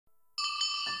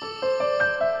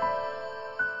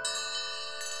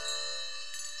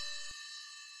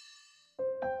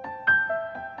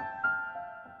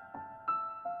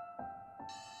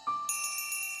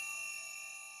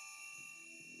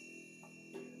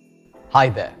Hi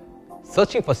there.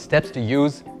 Searching for steps to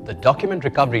use the document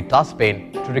recovery task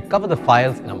pane to recover the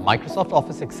files in a Microsoft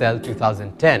Office Excel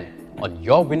 2010 on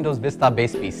your Windows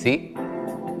Vista-based PC?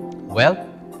 Well,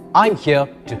 I'm here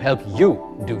to help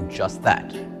you do just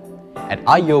that. At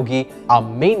iYogi, our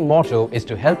main motto is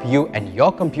to help you and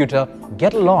your computer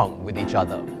get along with each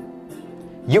other.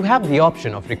 You have the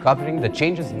option of recovering the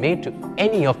changes made to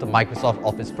any of the Microsoft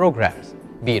Office programs,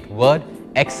 be it Word,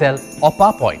 Excel or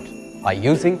PowerPoint, by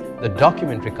using the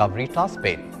Document Recovery Task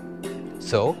Pane.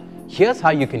 So, here's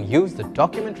how you can use the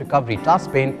Document Recovery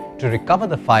Task Pane to recover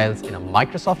the files in a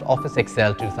Microsoft Office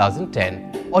Excel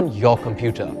 2010 on your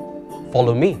computer.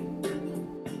 Follow me.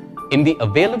 In the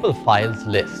Available Files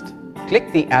list,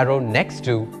 click the arrow next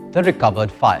to the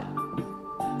recovered file.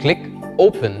 Click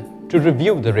Open to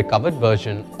review the recovered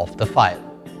version of the file,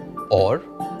 or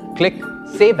click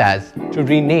Save As to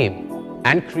rename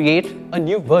and create a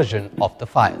new version of the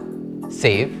file.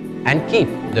 Save and keep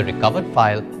the recovered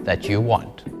file that you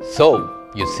want. So,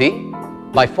 you see,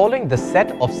 by following the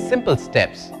set of simple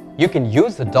steps, you can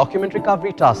use the Document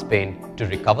Recovery Task Pane to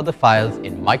recover the files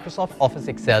in Microsoft Office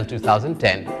Excel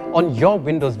 2010 on your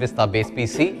Windows Vista-based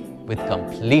PC with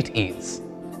complete ease.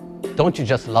 Don't you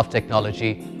just love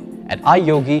technology? At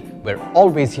iYogi, we're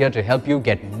always here to help you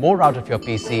get more out of your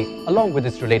PC along with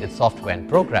its related software and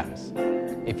programs.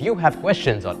 If you have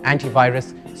questions on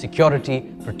antivirus,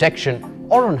 security, protection,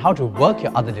 or on how to work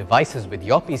your other devices with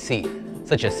your PC,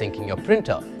 such as syncing your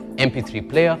printer, MP3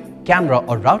 player, camera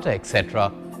or router,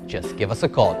 etc., just give us a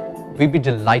call. We'd be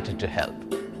delighted to help.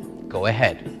 Go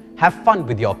ahead, have fun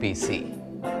with your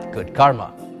PC. Good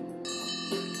karma.